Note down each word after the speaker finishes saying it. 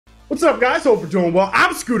What's up, guys? Hope you're doing well.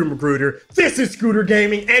 I'm ScooterMagruder. This is Scooter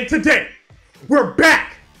Gaming, and today we're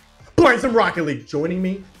back playing some Rocket League. Joining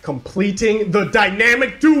me, completing the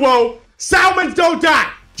dynamic duo, Salmons Don't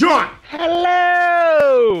Die, John.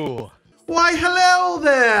 Hello. Why, hello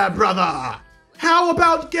there, brother. How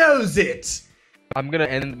about goes it? I'm gonna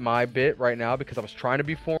end my bit right now because I was trying to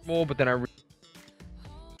be formal, but then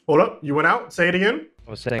Hold up, you went out? Say it again.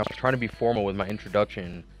 I was saying I was trying to be formal with my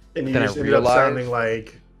introduction, And you then just I ended up realized sounding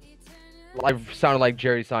like... I sounded like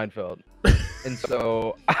Jerry Seinfeld. And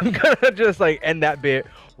so I'm gonna just like end that bit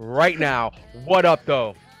right now. What up,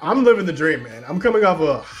 though? I'm living the dream, man. I'm coming off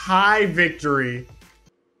a high victory.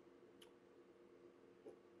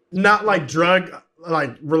 Not like drug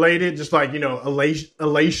like related, just like, you know,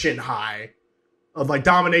 elation high. Of like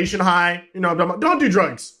domination high. You know, don't do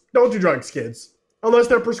drugs. Don't do drugs, kids. Unless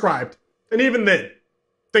they're prescribed. And even then,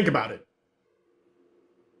 think about it.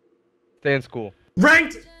 Stay in school.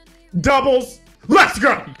 Ranked doubles. Let's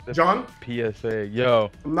go! John? PSA. Yo.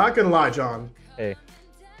 I'm not gonna lie, John. Hey.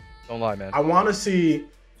 Don't lie, man. I want to see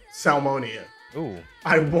Salmonia. Ooh.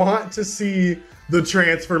 I want to see the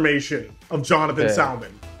transformation of Jonathan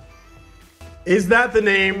Salmon. Is that the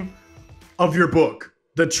name of your book?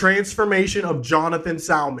 The Transformation of Jonathan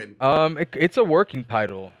Salmon. It's a working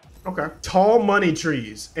title. Okay. Tall Money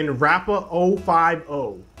Trees and Rappa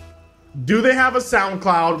 050. Do they have a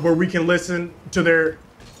SoundCloud where we can listen to their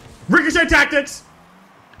Ricochet Tactics?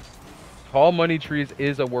 Tall Money Trees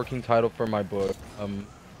is a working title for my book.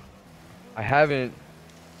 I haven't.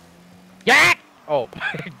 Yeah. Oh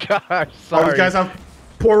my gosh. Sorry. Oh, these guys have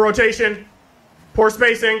poor rotation, poor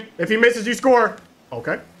spacing. If he misses, you score.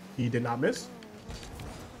 Okay. He did not miss.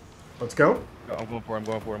 Let's go. I'm going for it.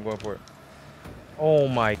 I'm going for it. Oh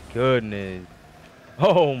my goodness.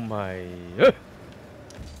 Oh my.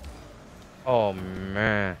 Oh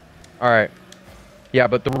man. All right. Yeah,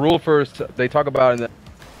 but the rule first they talk about in the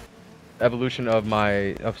evolution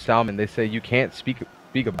of Salmon. They say you can't speak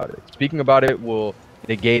about it. Speaking about it will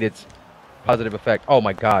negate its positive effect. Oh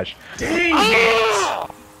my gosh. Dang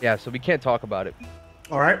it! Yeah, so we can't talk about it.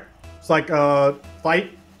 All right. It's like Fight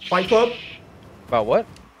Club. About what?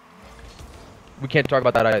 We can't talk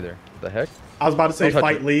about that either. What the heck? I was about to say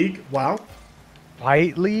Fight it. League. Wow.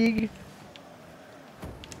 Fight League?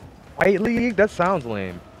 Fight League? That sounds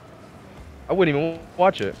lame. I wouldn't even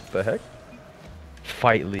watch it. What the heck?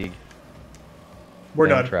 Fight League. We're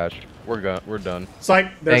done. Trash. We're done.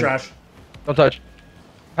 Psych. They're trash. Don't touch.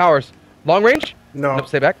 Powers. Long range? No. Nope,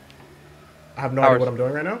 stay back. I have no idea what I'm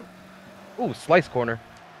doing right now. Ooh, slice corner.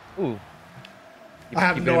 Ooh. I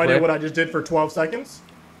have no idea what I just did for 12 seconds.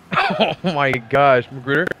 Oh my gosh,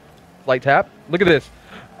 Magruder. Light tap. Look at this.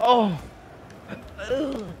 Oh.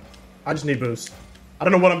 I just need boost. I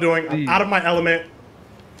don't know what I'm doing. I'm out of my element.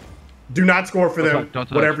 Do not score for them. Don't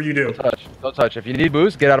touch. Whatever you do. Don't touch. Don't touch. If you need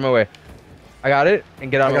boost, get out of my way. I got it,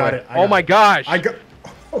 and get out of my way. Oh my gosh.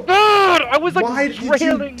 God, I was like why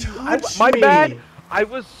trailing. did you touch my me? bad. I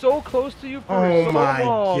was so close to you for so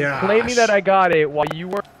long, claiming that I got it while you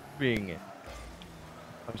weren't being it.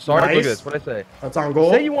 I'm sorry. Nice. Look at this. What'd I say? That's on goal.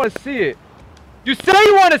 You say you want to see it. You say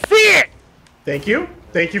you want to see it! Thank you.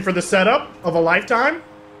 Thank you for the setup of a lifetime.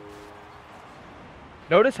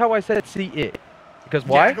 Notice how I said see it. Because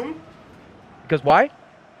why? Because why?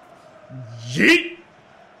 Yeet.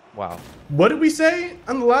 Wow. What did we say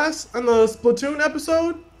on the Splatoon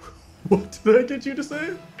episode? What did I get you to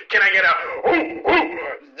say? Can I get a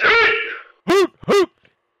yeet? Hoot, hoot,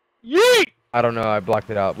 yeet! I don't know. I blocked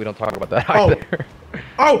it out. We don't talk about that either.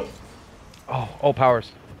 Oh,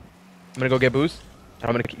 powers. I'm gonna go get boost. And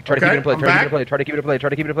I'm gonna try to keep it in play. Try to keep it in play. Try to keep it in play. Try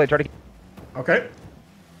to keep it in play. Try to. Okay.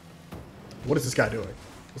 What is this guy doing?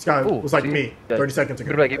 This guy was like me 30 seconds ago.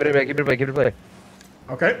 Keep it in play. Keep it in play. Keep it in play. Keep it in play.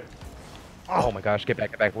 Okay. Oh my gosh! Get back!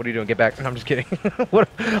 Get back! What are you doing? Get back! I'm just kidding. What?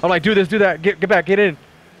 I'm like, do this, do that. Get back! Get in.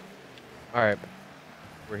 All right.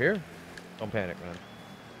 We're here. Don't panic, man.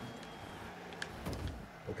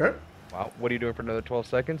 Okay. Wow. What are you doing for another 12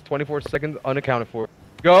 seconds? 24 seconds unaccounted for.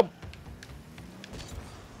 Go.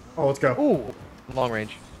 Oh, let's go. Ooh. Long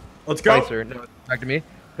range. Let's go. Sir. No, back to me.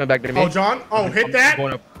 Come back to me. Oh, John. Oh, hit that.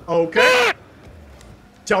 Okay.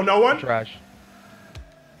 Tell no one. Trash.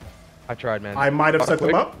 I tried, man. I might have set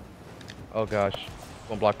them up. Oh gosh.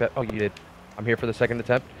 Won't block that. Oh, you did. I'm here for the second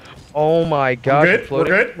attempt. Oh my gosh. We're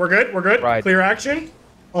good. Right. Clear action.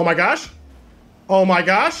 Oh my gosh. Oh my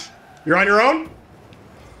gosh. You're on your own.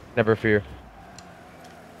 Never fear.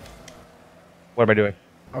 What am I doing?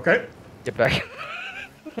 Okay. Get back.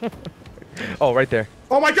 Oh, right there.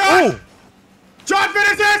 Oh my gosh. John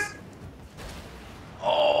finishes.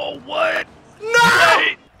 Oh, what?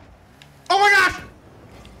 No! Oh my gosh!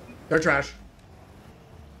 They're trash.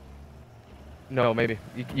 No, maybe.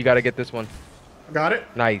 You got to get this one. Got it.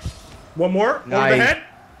 Nice. One more. Nice. Over the head.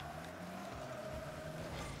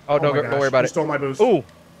 Oh, no, don't worry about You it. stole my boost. Ooh.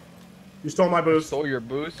 You stole my boost. Stole your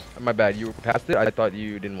boost? My bad. You passed it. I thought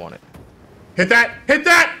you didn't want it. Hit that. Hit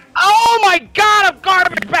that. Oh my god, I'm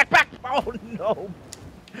garbage. Back. Oh no.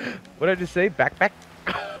 What did I just say? Back.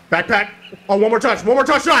 Backpack. Oh, one more touch. One more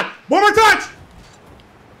touch shot. One more touch.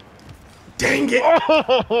 Dang it.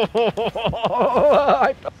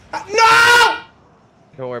 No!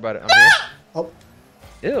 Don't worry about it. I'm here. Oh.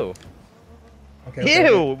 Ew. Okay.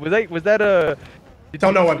 Ew. Was that a...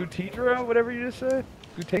 Tell no one. Scootedra? Whatever you just said?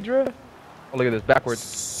 Scootedra? Oh, look at this.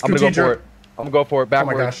 Backwards. I'm gonna go for it. I'm gonna go for it.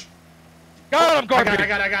 Backwards. Oh my gosh. God, I'm garbage. I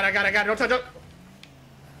got it. Don't touch it.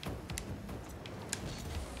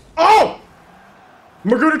 Oh!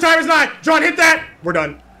 Magruder time is 9. John, hit that. We're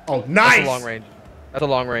done. Oh, nice. That's a long range. That's a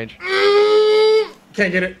long range.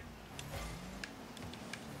 Can't get it.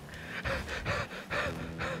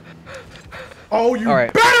 Oh, you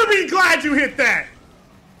better be glad you hit that.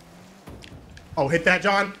 Oh, hit that,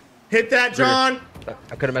 John. Hit that, John.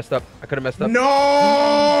 I could have messed up.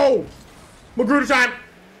 No! Magruder time.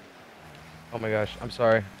 Oh my gosh. I'm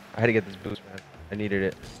sorry. I had to get this boost, man. I needed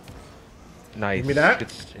it. Nice. Give me that. Good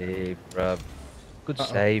save, bro. Good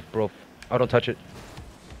save, bro. Oh, don't touch it.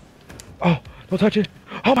 Oh, don't touch it.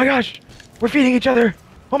 Oh my gosh. We're feeding each other.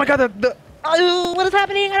 Oh my god, oh, what is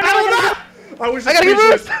happening? I don't know. I wish I gotta get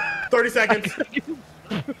boost. 30 seconds.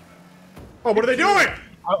 Oh, what are they doing?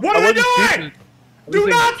 What are they doing? Do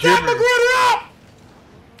not set Magruder up!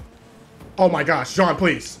 Oh my gosh, John,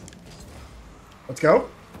 please. Let's go.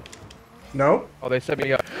 No. Oh, they set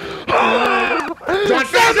me up. John,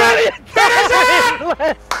 finish it! Finish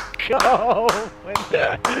it! Let's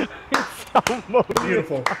go.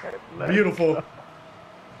 Beautiful. Beautiful.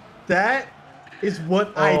 That is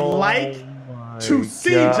what I like to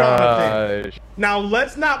see, Jonathan. Now,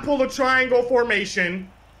 let's not pull a triangle formation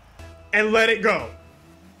and let it go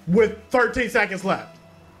with 13 seconds left.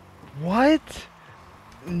 What?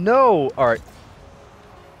 No. All right.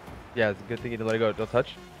 Yeah, it's a good thing you didn't let it go. Don't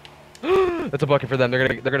touch. That's a bucket for them. They're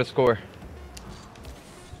gonna score.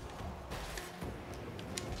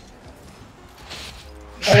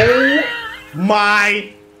 Oh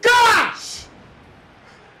my gosh!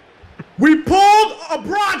 We pulled a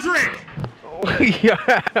Broderick. Oh,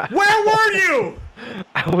 yeah. Where were you?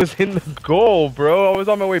 I was in the goal, bro. I was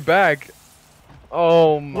on my way back.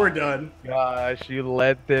 Oh my. We're done. Gosh, you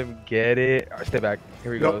let them get it. All right, stay back.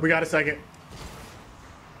 Here we go. Nope, we got a second.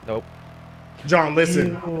 Nope. John,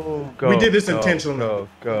 listen. Go, we did this intentionally.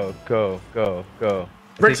 Go.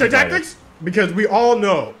 Break check tactics? Because we all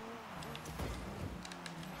know.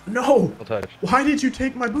 No. Don't touch. Why did you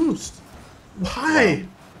take my boost? Why? Wow.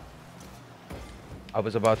 I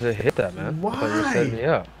was about to hit that, man. Why? I thought you were setting me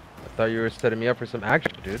up. I thought you were setting me up for some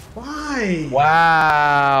action, dude. Why?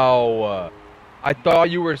 Wow. I thought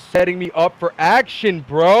you were setting me up for action,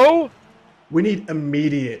 bro. We need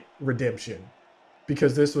immediate redemption.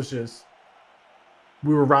 Because this was just...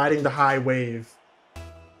 We were riding the high wave.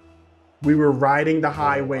 We were riding the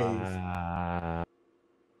high wave. And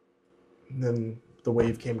then the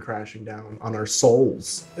wave came crashing down on our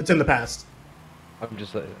souls. It's in the past. I'm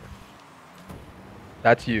just like...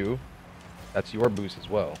 That's you. That's your boost as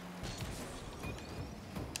well.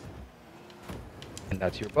 And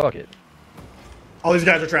that's your bucket. All these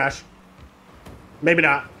guys are trash. Maybe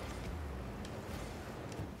not.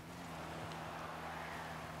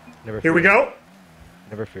 Never Here fear. we go.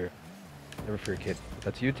 Never fear. Never fear, kid.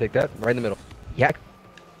 That's you. Take that. Right in the middle. Yak.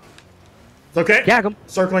 It's okay. Yak 'em.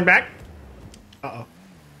 Circling back. Uh-oh.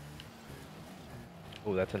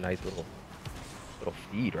 Oh, that's a nice little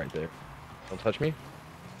feed right there. Don't touch me.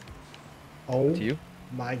 Oh, to you.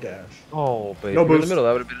 My gosh. Oh, but no if you were boost. in the middle,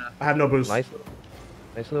 that would have been a I have no boost.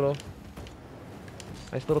 nice little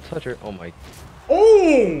toucher. Oh my.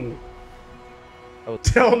 Oh! Oh.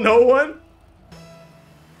 Tell no one?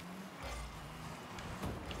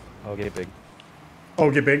 I'll get it big.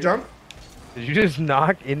 Oh, get big, John? Did you just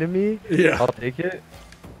knock into me? Yeah. I'll take it.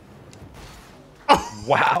 Oh.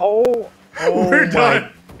 Wow. Oh We're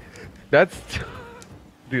done. That's...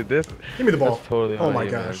 Dude, this... Give me the ball. That's totally oh on my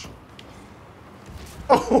you, gosh. Man.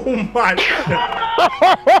 Oh my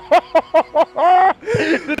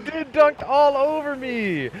The dude dunked all over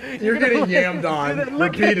me. You're getting yammed on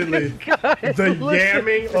repeatedly. The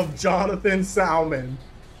yamming of Jonathan Salmon.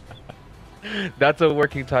 That's a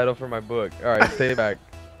working title for my book. All right, stay back.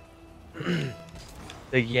 The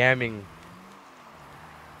yamming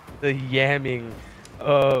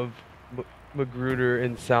of Magruder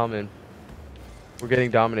and Salmon. We're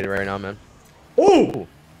getting dominated right now, man. Ooh!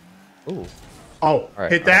 Ooh. Oh,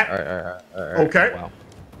 hit that. All right. Okay. Wow.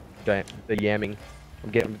 Giant. The yamming. I'm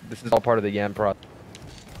getting. This is all part of the yam process.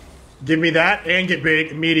 Give me that and get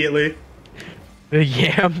big immediately. The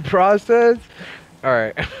yam process. All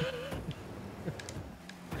right.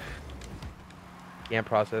 Yam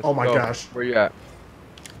process. Oh my Go. gosh. Where you at?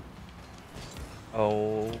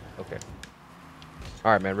 Oh. Okay.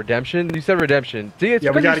 All right, man. Redemption. You said redemption. See, it's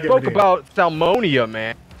because you spoke about Salmonia,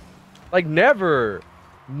 man. Like never.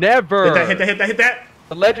 Never. Hit that.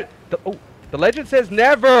 The legend. The legend says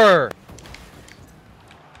never.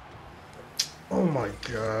 Oh my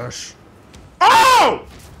gosh. Oh!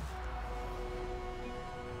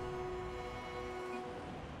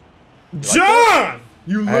 John!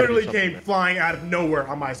 You literally came flying out of nowhere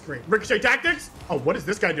on my screen. Ricochet tactics? Oh, what is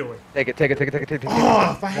this guy doing? Take it.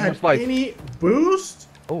 Oh, if I had any boost?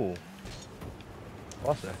 Oh.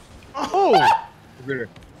 Lost that. Oh! Get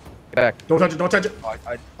back. Don't touch it. Oh,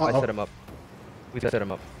 I set him up. We set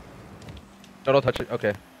him up. No, don't touch it.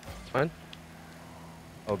 Okay. It's fine.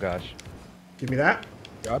 Oh gosh. Give me that.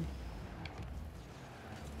 God.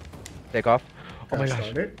 Take off. Oh my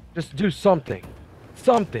gosh. Just do something.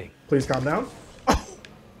 Something. Please calm down. Oh,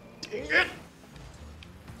 dang it.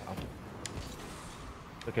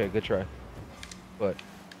 Okay, good try. But.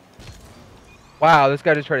 Wow, this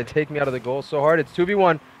guy just tried to take me out of the goal so hard. It's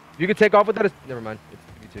 2v1. If you could take off with that, never mind.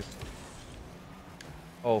 It's 2v2.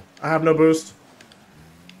 Oh. I have no boost.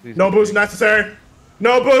 Please no boost necessary.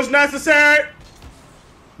 No boost necessary.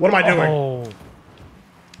 What am I doing? Oh.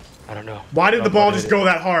 I don't know. Why did the ball just go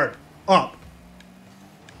that hard? Up.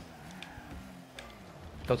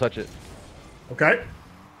 Don't touch it. Okay.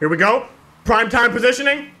 Here we go. Prime time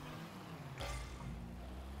positioning.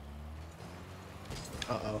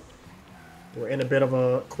 Uh-oh. We're in a bit of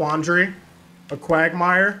a quandary. A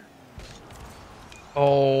quagmire.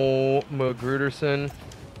 Oh, Magruderson.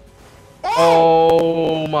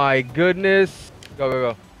 Oh my goodness.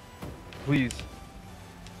 Go. Please.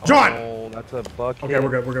 John! Oh, that's a bucket. Okay, we're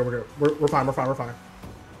good. We're fine.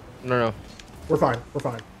 No. We're fine.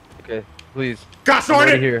 Okay, please. Gosh darn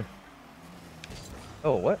it! Here.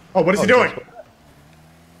 Oh, what? Oh, what is he doing?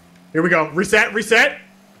 Here we go. Reset.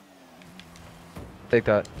 Take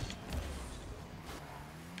that.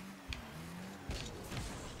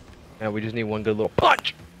 Now we just need one good little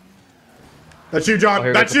punch. That's you, John.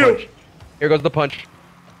 Oh, that's you. Punch. Here goes the punch.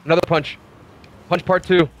 Another punch. Punch part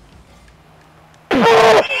 2.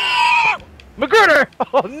 Magruder!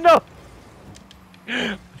 Oh no!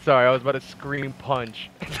 Sorry, I was about to scream punch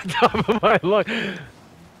at the top of my lung.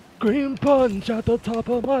 Scream punch at the top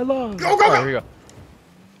of my lung. Go! Right, here we go.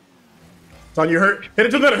 Son, you hurt. Hit it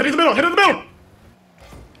to the middle. Hit it to the middle.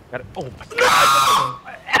 Got it. Oh my god.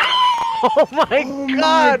 Oh my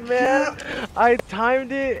god, man. I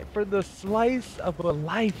timed it for the slice of a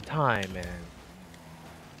lifetime, man.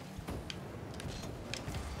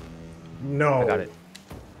 No. I got it.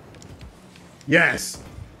 Yes.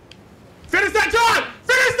 Finish that, John!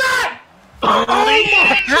 Finish that! Oh my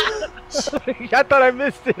god! I thought I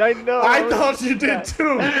missed it. I know. I thought you did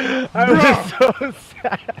too. I was so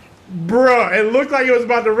sad. Bruh, it looked like it was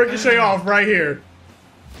about to ricochet off right here.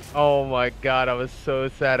 Oh my god, I was so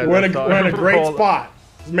sad. We're in a great spot.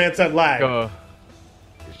 This man said lag. Go.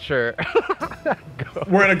 Sure. Go.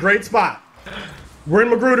 We're in a great spot. We're in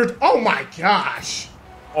Magruder. Oh my gosh.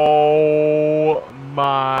 Oh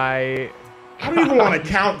my. I don't even want to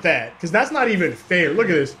count that because that's not even fair. Look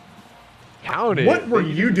at this. Count it. What were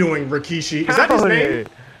you doing, Rikishi? Is that his name?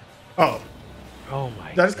 Oh. Oh my god.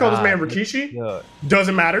 Did I just call this man Rikishi? Yeah.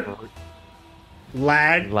 Doesn't matter.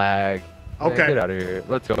 Lag. Okay. Man, get out of here.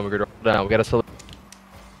 Let's go, Magruder. Down. We gotta solidify.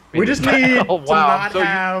 We just need to not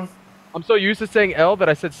have. I'm so used to saying L that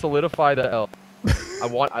I said solidify the L. I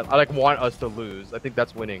want us to lose. I think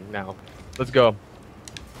that's winning now. Let's go.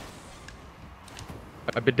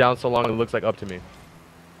 I've been down so long it looks like up to me.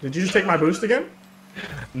 Did you just take my boost again?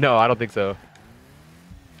 No, I don't think so.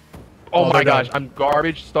 Oh my gosh, I'm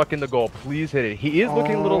garbage stuck in the goal. Please hit it. He is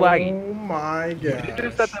looking a little laggy. Oh my god. You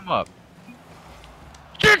just set them up.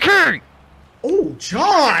 JK! Oh,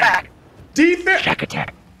 John! Defense! Shack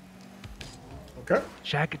attack. Okay.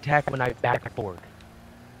 Shack attack when I backboard.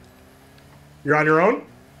 You're on your own?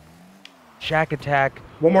 Shack attack.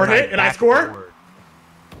 One more hit and I score?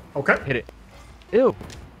 Okay. Hit it. Ew.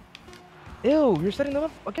 Ew, you're setting them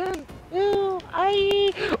up again. Ew,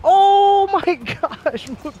 oh my gosh,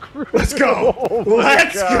 Magruder. Let's go. Oh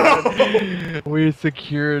Let's go. We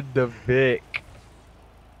secured the Vic.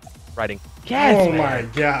 Riding. Yes, oh my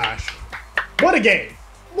gosh. What a game.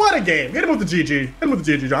 What a game. Hit him with the GG. Hit him with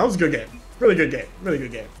the GG, John. That was a good game. Really good game. Really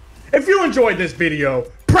good game. If you enjoyed this video,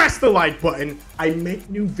 press the like button. I make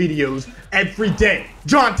new videos every day.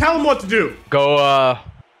 John, tell them what to do. Go,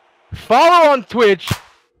 follow on Twitch,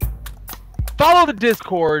 follow the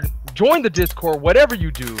Discord, join the Discord, whatever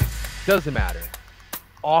you do, doesn't matter.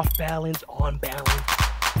 Off balance, on balance,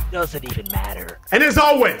 doesn't even matter. And as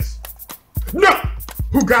always, no!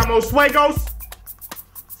 Jugamos, Juegos,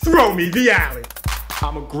 throw me the alley.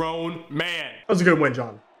 I'm a grown man. That was a good win,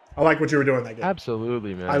 John. I like what you were doing that game.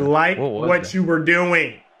 Absolutely, man. I like what you were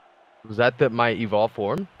doing. Was that my evolved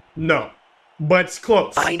form? No, but it's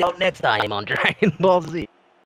close. Find out next time on Dragon Ball Z.